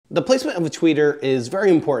The placement of a tweeter is very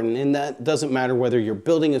important, and that doesn't matter whether you're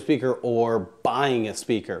building a speaker or buying a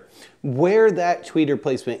speaker. Where that tweeter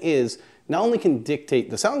placement is not only can dictate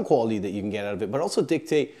the sound quality that you can get out of it, but also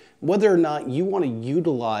dictate whether or not you want to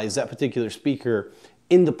utilize that particular speaker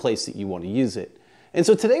in the place that you want to use it. And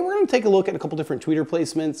so today we're going to take a look at a couple different tweeter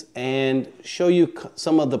placements and show you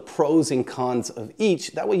some of the pros and cons of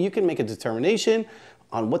each. That way you can make a determination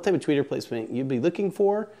on what type of tweeter placement you'd be looking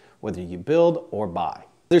for, whether you build or buy.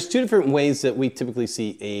 There's two different ways that we typically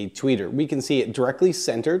see a tweeter. We can see it directly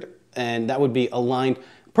centered, and that would be aligned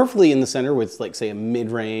perfectly in the center with, like, say, a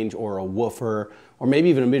mid-range or a woofer, or maybe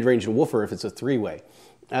even a mid-range and woofer if it's a three-way.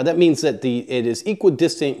 That means that it is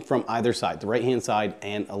equidistant from either side, the right-hand side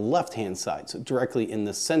and a left-hand side. So directly in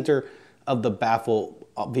the center of the baffle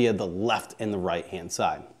via the left and the right-hand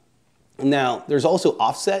side. Now, there's also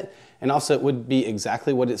offset, and offset would be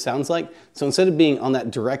exactly what it sounds like. So instead of being on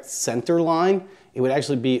that direct center line, it would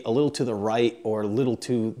actually be a little to the right or a little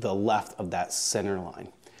to the left of that center line.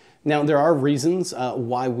 Now, there are reasons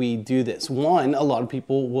why we do this. One, a lot of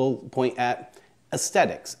people will point at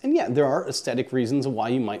aesthetics. And yeah, there are aesthetic reasons why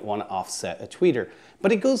you might want to offset a tweeter,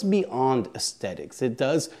 but it goes beyond aesthetics. It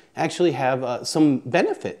does actually have some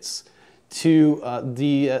benefits to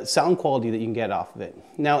the sound quality that you can get off of it.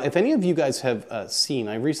 Now, if any of you guys have seen,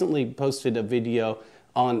 I recently posted a video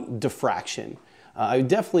on diffraction. I would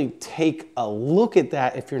definitely take a look at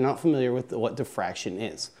that if you're not familiar with what diffraction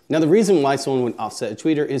is. Now, the reason why someone would offset a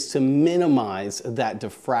tweeter is to minimize that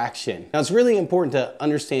diffraction. Now, it's really important to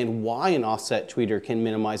understand why an offset tweeter can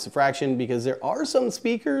minimize diffraction, because there are some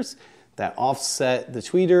speakers that offset the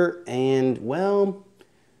tweeter and, well,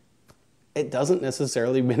 it doesn't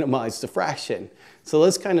necessarily minimize diffraction. So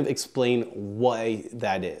let's kind of explain why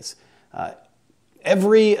that is.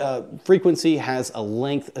 Every frequency has a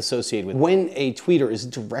length associated with it. When a tweeter is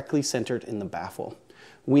directly centered in the baffle,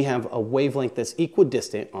 we have a wavelength that's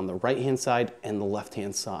equidistant on the right-hand side and the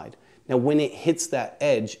left-hand side. Now, when it hits that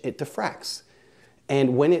edge, it diffracts.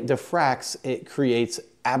 And when it diffracts, it creates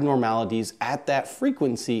abnormalities at that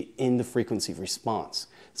frequency in the frequency response.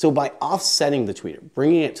 So by offsetting the tweeter,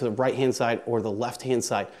 bringing it to the right-hand side or the left-hand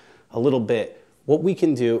side a little bit, what we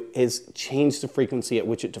can do is change the frequency at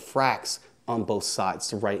which it diffracts on both sides,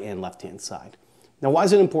 the right and left-hand side. Now, why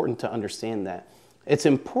is it important to understand that? It's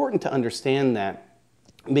important to understand that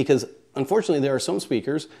because, unfortunately, there are some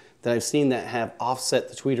speakers that I've seen that have offset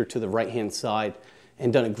the tweeter to the right-hand side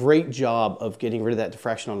and done a great job of getting rid of that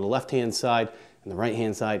diffraction on the left-hand side and the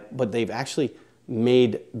right-hand side, but they've actually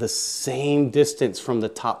made the same distance from the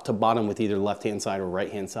top to bottom with either left-hand side or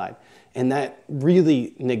right-hand side. And that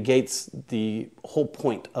really negates the whole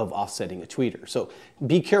point of offsetting a tweeter. So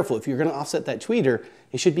be careful. If you're going to offset that tweeter,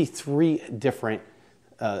 it should be three different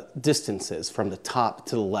distances from the top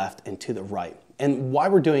to the left and to the right. And why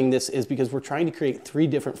we're doing this is because we're trying to create three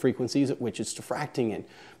different frequencies at which it's diffracting in.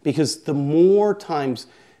 Because the more times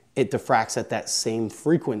it diffracts at that same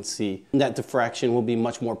frequency, that diffraction will be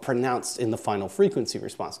much more pronounced in the final frequency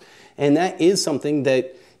response. And that is something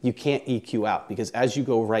that you can't EQ out, because as you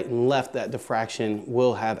go right and left, that diffraction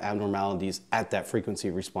will have abnormalities at that frequency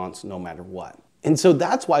response no matter what. And so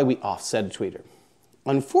that's why we offset a tweeter.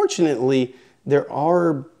 Unfortunately, there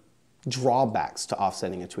are drawbacks to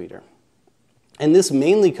offsetting a tweeter. And this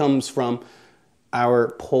mainly comes from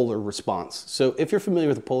our polar response. So if you're familiar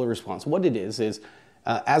with the polar response, what it is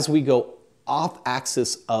as we go off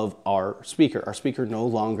axis of our speaker no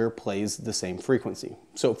longer plays the same frequency.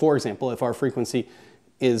 So for example, if our frequency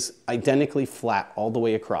is identically flat all the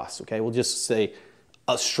way across, okay, we'll just say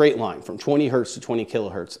a straight line from 20 hertz to 20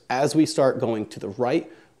 kilohertz. As we start going to the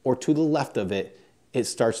right or to the left of it, it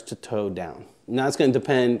starts to toe down. Now it's going to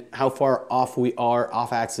depend how far off we are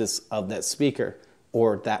off axis of that speaker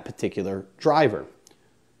or that particular driver.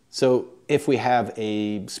 So if we have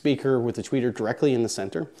a speaker with a tweeter directly in the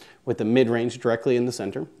center, with the mid-range directly in the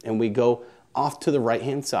center, and we go off to the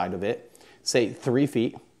right-hand side of it, say 3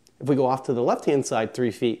 feet, if we go off to the left-hand side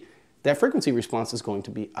 3 feet, that frequency response is going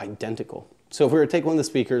to be identical. So if we were to take one of the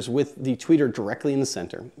speakers with the tweeter directly in the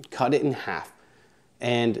center, cut it in half,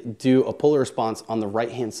 and do a polar response on the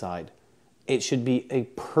right-hand side, it should be a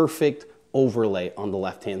perfect overlay on the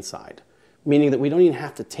left-hand side, meaning that we don't even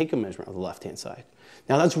have to take a measurement of the left-hand side.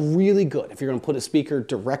 Now that's really good if you're going to put a speaker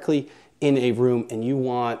directly in a room and you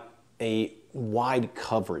want a wide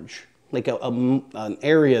coverage, like an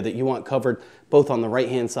area that you want covered both on the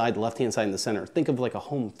right-hand side, the left-hand side, and the center. Think of like a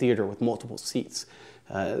home theater with multiple seats.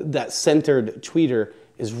 That centered tweeter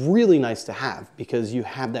is really nice to have because you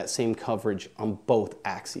have that same coverage on both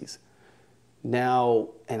axes. Now,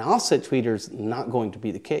 an offset tweeter is not going to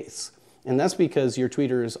be the case, and that's because your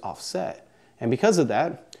tweeter is offset. And because of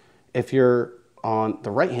that, If you're on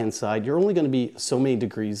the right-hand side, you're only going to be so many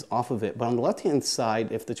degrees off of it. But on the left-hand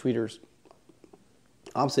side, if the tweeter's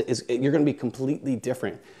opposite, you're going to be completely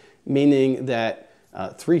different, meaning that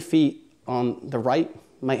 3 feet on the right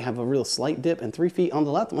might have a real slight dip, and 3 feet on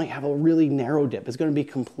the left might have a really narrow dip. It's going to be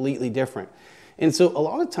completely different. And so a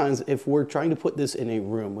lot of times, if we're trying to put this in a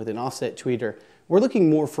room with an offset tweeter, we're looking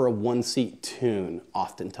more for a one-seat tune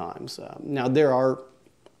oftentimes. Now, there are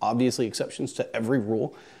obviously exceptions to every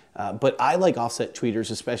rule, but I like offset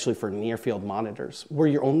tweeters, especially for near-field monitors, where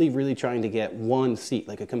you're only really trying to get one seat,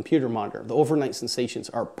 like a computer monitor. The overnight sensations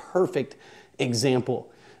are a perfect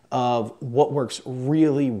example of what works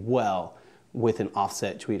really well with an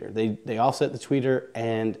offset tweeter. They offset the tweeter,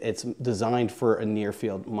 and it's designed for a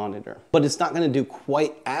near-field monitor. But it's not going to do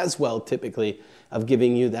quite as well, typically, of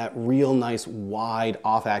giving you that real nice wide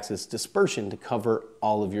off-axis dispersion to cover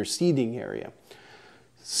all of your seating area.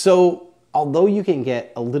 So although you can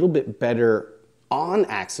get a little bit better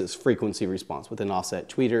on-axis frequency response with an offset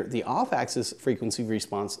tweeter, the off-axis frequency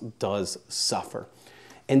response does suffer.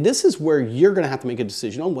 And this is where you're going to have to make a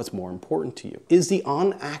decision on what's more important to you. Is the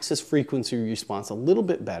on-axis frequency response a little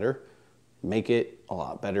bit better? Make it a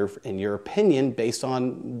lot better in your opinion based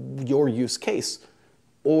on your use case.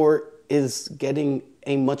 Or is getting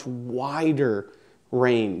a much wider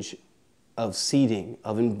range of seating,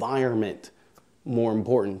 of environment, more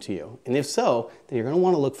important to you? And if so, then you're going to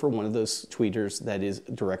want to look for one of those tweeters that is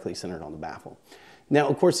directly centered on the baffle. Now,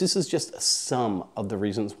 of course, this is just some of the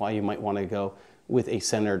reasons why you might want to go with a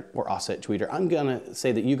centered or offset tweeter. I'm going to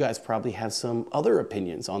say that you guys probably have some other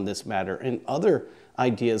opinions on this matter and other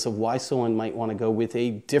ideas of why someone might want to go with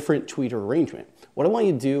a different tweeter arrangement. What I want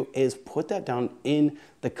you to do is put that down in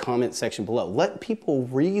the comment section below. Let people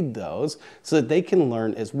read those so that they can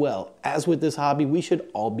learn as well. As with this hobby, we should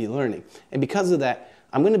all be learning. And because of that,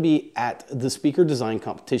 I'm going to be at the speaker design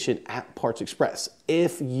competition at Parts Express.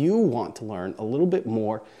 If you want to learn a little bit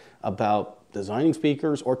more about designing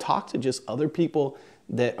speakers or talk to just other people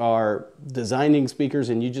that are designing speakers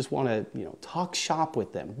and you just want to, talk shop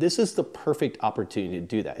with them, this is the perfect opportunity to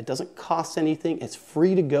do that. It doesn't cost anything. It's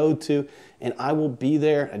free to go to, and I will be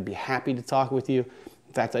there. I'd be happy to talk with you.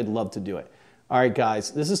 In fact, I'd love to do it. All right,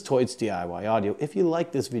 guys, this is Toid's DIY Audio. If you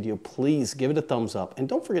like this video, please give it a thumbs up, and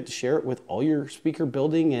don't forget to share it with all your speaker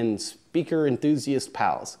building and speaker enthusiast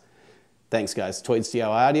pals. Thanks, guys. Toid's DIY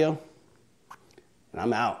Audio, and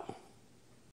I'm out.